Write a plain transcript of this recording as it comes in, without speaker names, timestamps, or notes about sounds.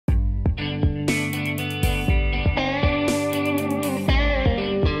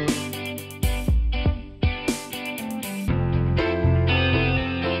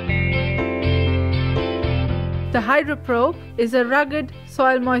The HydraProbe is a rugged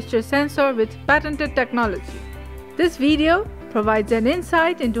soil moisture sensor with patented technology. This video provides an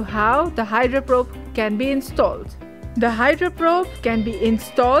insight into how the HydraProbe can be installed. The HydraProbe can be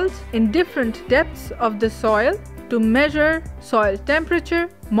installed in different depths of the soil to measure soil temperature,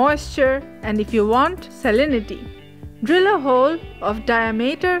 moisture, and if you want, salinity. Drill a hole of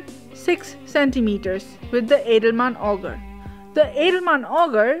diameter 6 cm with the Eijkelkamp auger. The Eijkelkamp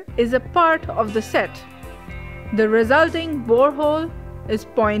auger is a part of the set. The resulting borehole is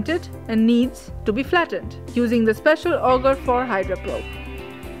pointed and needs to be flattened using the special auger for HydraProbe.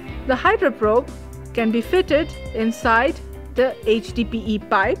 The HydraProbe can be fitted inside the HDPE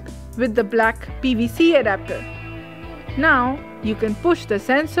pipe with the black PVC adapter. Now you can push the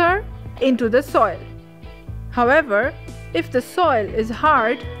sensor into the soil. However, if the soil is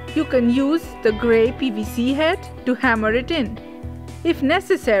hard, you can use the grey PVC head to hammer it in. If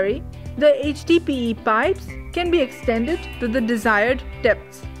necessary, the HDPE pipes can be extended to the desired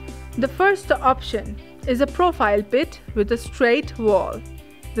depths. The first option is a profile pit with a straight wall.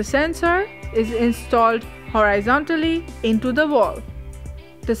 The sensor is installed horizontally into the wall.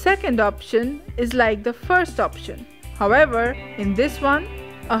 The second option is like the first option. However, in this one,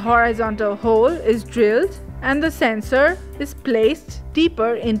 a horizontal hole is drilled and the sensor is placed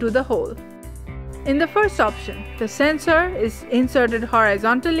deeper into the hole. In the first option, the sensor is inserted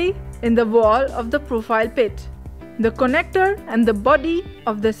horizontally in the wall of the profile pit. The connector and the body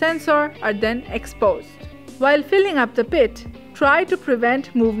of the sensor are then exposed. While filling up the pit, try to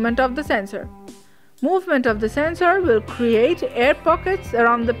prevent movement of the sensor. Movement of the sensor will create air pockets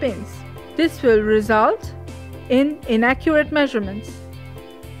around the pins. This will result in inaccurate measurements.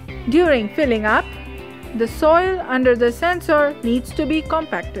 During filling up, the soil under the sensor needs to be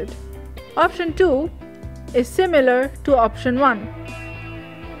compacted. Option 2 is similar to option 1.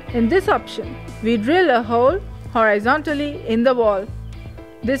 In this option, we drill a hole horizontally in the wall.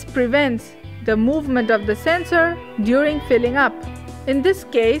 This prevents the movement of the sensor during filling up. In this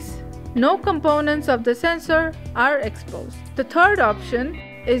case, no components of the sensor are exposed. The third option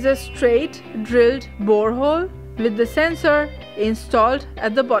is a straight drilled borehole with the sensor installed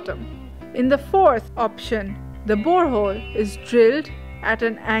at the bottom. In the fourth option, the borehole is drilled at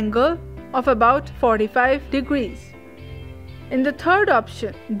an angle of about 45 degrees. In the third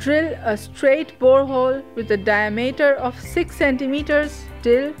option, drill a straight borehole with a diameter of 6 cm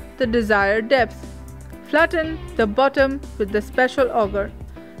till the desired depth. Flatten the bottom with the special auger.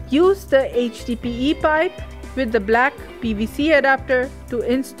 Use the HDPE pipe with the black PVC adapter to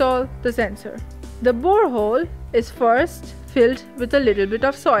install the sensor. The borehole is first filled with a little bit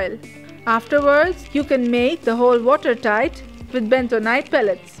of soil. Afterwards, you can make the hole watertight with bentonite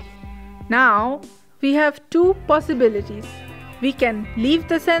pellets. Now, we have two possibilities. We can leave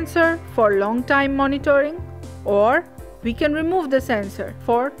the sensor for long time monitoring, or we can remove the sensor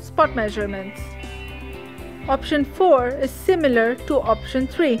for spot measurements. Option 4 is similar to option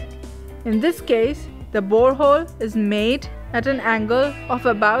 3. In this case, the borehole is made at an angle of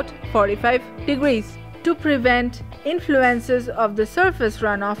about 45 degrees. To prevent influences of the surface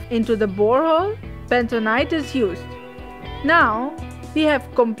runoff into the borehole, bentonite is used. Now, we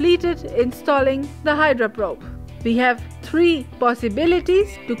have completed installing the HydraProbe. We have 3 possibilities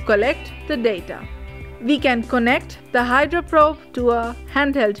to collect the data. We can connect the HydraProbe to a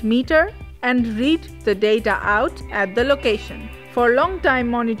handheld meter and read the data out at the location. For long time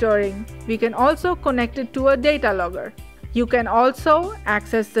monitoring, we can also connect it to a data logger. You can also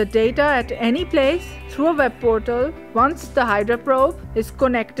access the data at any place through a web portal once the HydraProbe is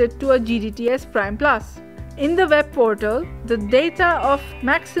connected to a GDT Prime Plus. In the web portal, the data of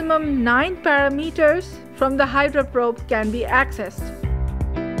maximum 9 parameters from the HydraProbe can be accessed.